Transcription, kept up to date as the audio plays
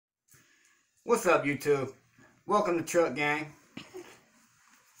What's up, YouTube? Welcome to Truck Gang.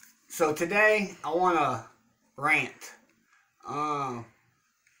 So today I want to rant.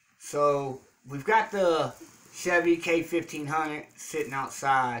 So we've got the Chevy K1500 sitting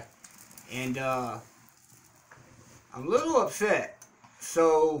outside, and I'm a little upset.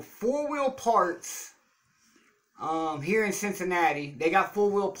 So 4wheel Parts here in Cincinnati, they got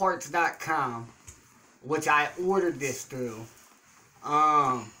 4wheelparts.com, which I ordered this through.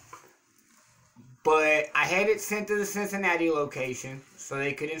 But I had it sent to the Cincinnati location so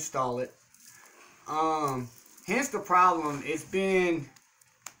they could install it. Hence the problem. It's been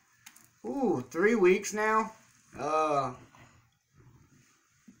 3 weeks now.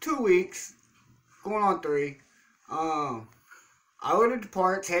 2 weeks, going on 3. I ordered the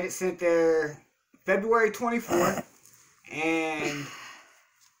parts, had it sent there February 24th, and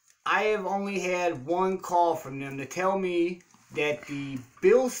I have only had one call from them to tell me that the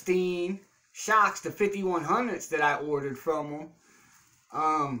Bilstein shocks, the 5100s that I ordered from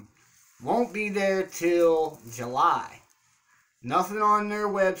them, won't be there till July. Nothing on their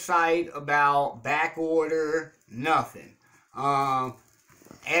website about back order, nothing.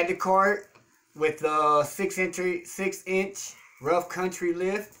 Add to cart with the 6-inch rough country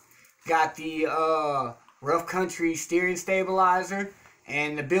lift. Got the rough country steering stabilizer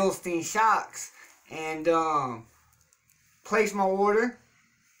and the Bilstein shocks, and place my order.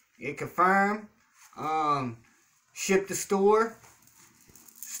 It confirmed. Shipped to store.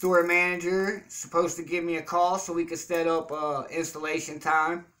 Store manager supposed to give me a call so we could set up installation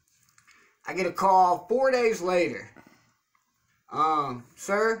time. I get a call 4 days later.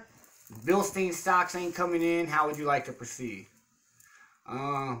 Sir, Bilstein stocks ain't coming in. How would you like to proceed?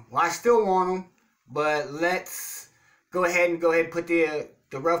 Well, I still want them, but let's go ahead and put the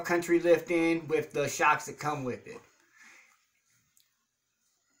rough country lift in with the shocks that come with it.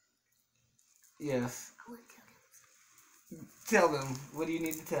 Yes. I want to Tell them. What do you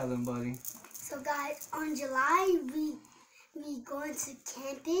need to tell them, buddy? So guys, on July we going to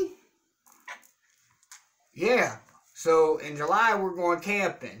camping. Yeah. So in July we're going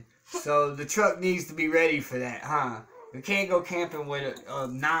camping. So the truck needs to be ready for that, huh? We can't go camping with a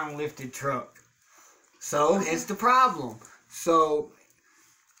non-lifted truck. So it's the problem. So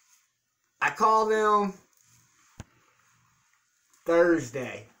I called them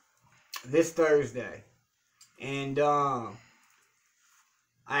this Thursday, and I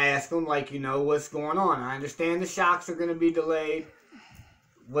asked them, like, what's going on? I understand the shocks are going to be delayed.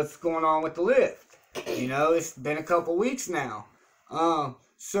 What's going on with the lift? It's been a couple weeks now.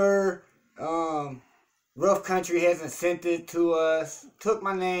 Sir, Rough Country hasn't sent it to us. Took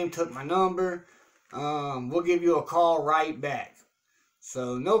my name, took my number. We'll give you a call right back.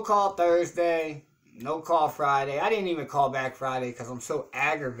 So no call Thursday. No call Friday. I didn't even call back Friday because I'm so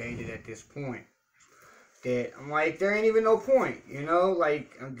aggravated at this point that I'm like, there ain't even no point, like,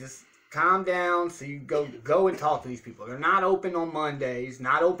 I'm just calm down. So you go and talk to these people. They're not open on Mondays,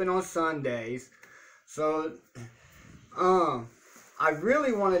 not open on Sundays. So I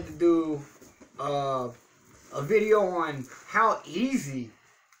really wanted to do a video on how easy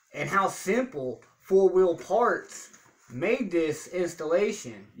and how simple 4-wheel parts made this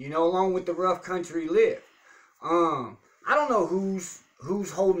installation, along with the rough country lift. I don't know who's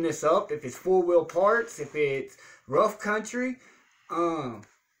holding this up, if it's 4-wheel parts, if it's rough country, but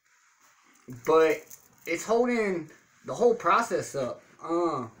it's holding the whole process up.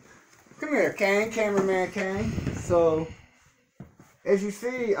 Come here, Kane, cameraman Kane. So as you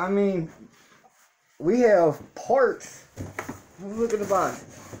see, I mean, we have parts. Look at the box.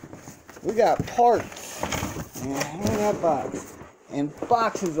 We got parts. And look at that box. And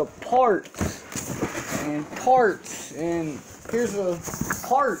boxes of parts. And parts. And here's a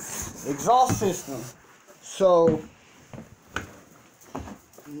parts exhaust system. So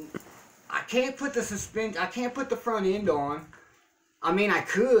I can't put the I can't put the front end on. I mean, I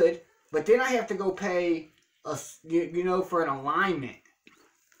could, but then I have to go pay for an alignment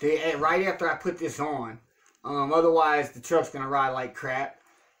right after I put this on. Otherwise the truck's gonna ride like crap.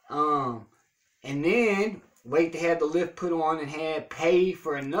 And then wait to have the lift put on and pay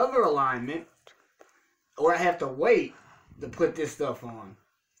for another alignment, or I have to wait to put this stuff on.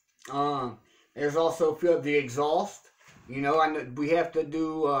 There's also the exhaust. I know we have to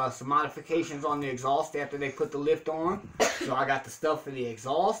do some modifications on the exhaust after they put the lift on. So I got the stuff for the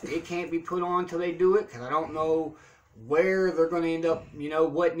exhaust. It can't be put on until they do it, because I don't know where they're going to end up,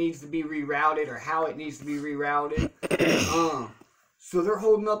 what needs to be rerouted or how it needs to be rerouted. So they're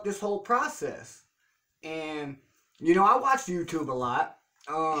holding up this whole process. And, I watch YouTube a lot.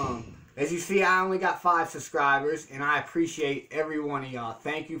 As you see, I only got 5 subscribers, and I appreciate every one of y'all.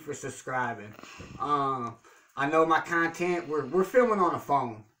 Thank you for subscribing. I know my content, we're filming on a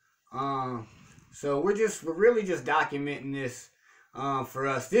phone. So we're really just documenting this for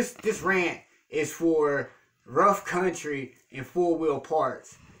us. This rant is for rough country and 4-wheel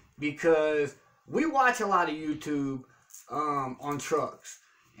parts, because we watch a lot of YouTube on trucks,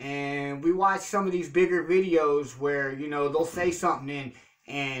 and we watch some of these bigger videos where, you know, they'll say something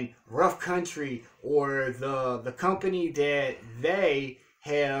and rough country or the company that they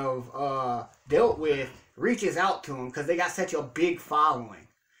have dealt with reaches out to them because they got such a big following.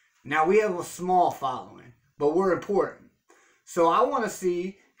 Now, we have a small following, but we're important. So I want to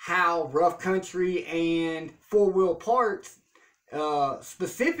see how rough country and 4-wheel parts,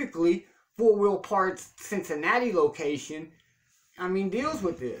 specifically 4-wheel parts Cincinnati location, I mean, deals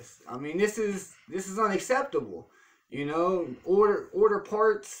with this. I mean, this is unacceptable. You know, order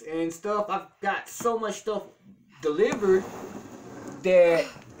parts and stuff. I've got so much stuff delivered that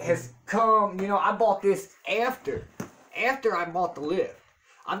has come. You know, I bought this after I bought the lift.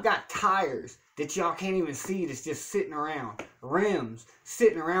 I've got tires that y'all can't even see that's just sitting around. Rims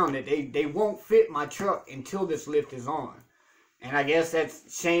sitting around that they won't fit my truck until this lift is on. And I guess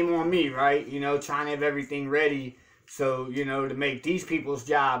that's shame on me, right? You know, trying to have everything ready so, you know, to make these people's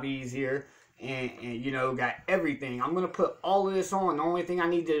job easier. And you know, got everything. I'm going to put all of this on. The only thing I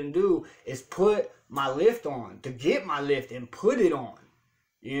need to do is put my lift on. To get my lift and put it on.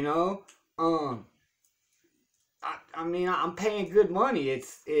 You know? I mean, I'm paying good money. It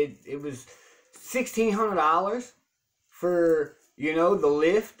was $1,600 for, you know, the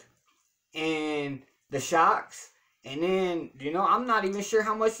lift and the shocks. And then, you know, I'm not even sure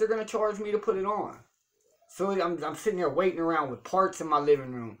how much they're going to charge me to put it on. So I'm sitting there waiting around with parts in my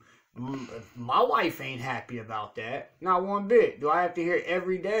living room. My wife ain't happy about that. Not one bit. Do I have to hear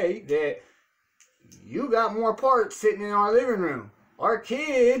every day that you got more parts sitting in our living room? Our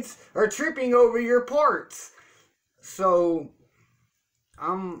kids are tripping over your parts. So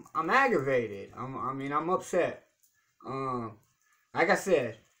I'm aggravated. I'm upset. Like I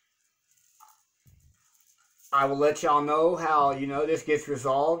said, I will let y'all know how, you know, this gets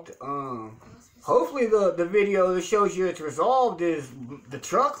resolved. Hopefully the video that shows you it's resolved is the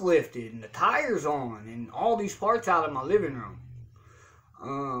truck lifted and the tires on and all these parts out of my living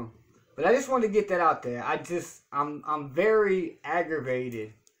room. But I just wanted to get that out there. I'm very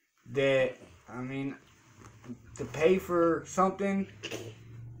aggravated that, I mean, to pay for something,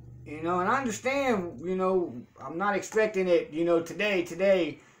 you know, and I understand, you know, I'm not expecting it, you know,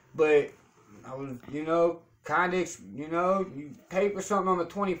 today, but I was, you know, kind of, you know, you pay for something on the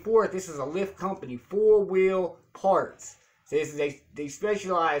 24th. This is a lift company, 4-wheel parts. So they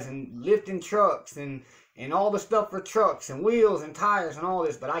specialize in lifting trucks and all the stuff for trucks and wheels and tires and all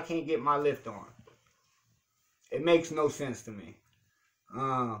this, but I can't get my lift on. It makes no sense to me.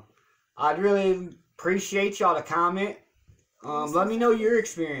 I'd really appreciate y'all to comment. Let me know your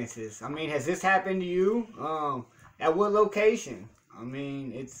experiences. I mean, has this happened to you? At what location? I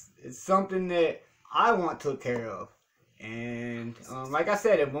mean, it's something that I want took care of. And like I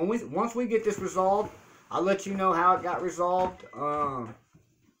said, once we get this resolved, I'll let you know how it got resolved.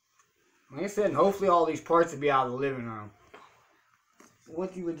 Like I said, and hopefully all these parts will be out of the living room.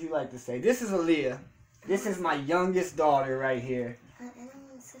 What would you like to say? This is Aaliyah. This is my youngest daughter right here. I don't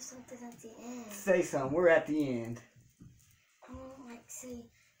want to say something at the end. Say something. We're at the end. I don't like say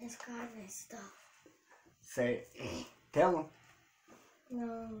describe and stuff. Say it. Tell them.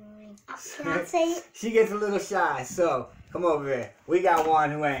 No. Can I say it? She gets a little shy, so come over here. We got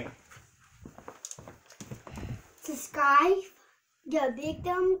one who ain't. Subscribe, get a big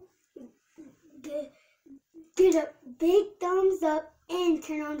thumbs up, and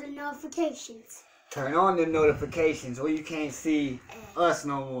turn on the notifications. Turn on the notifications or you can't see us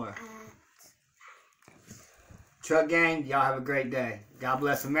no more. Truck gang, y'all have a great day. God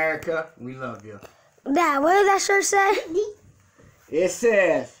bless America. We love you. Dad, what does that shirt say? It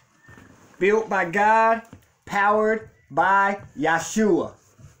says, built by God, powered by Yeshua.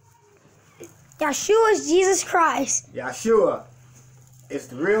 Yeshua is Jesus Christ. Yeshua is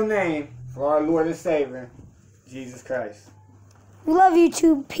the real name for our Lord and Savior, Jesus Christ. We love you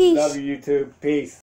too. Peace. Love you, YouTube. Peace.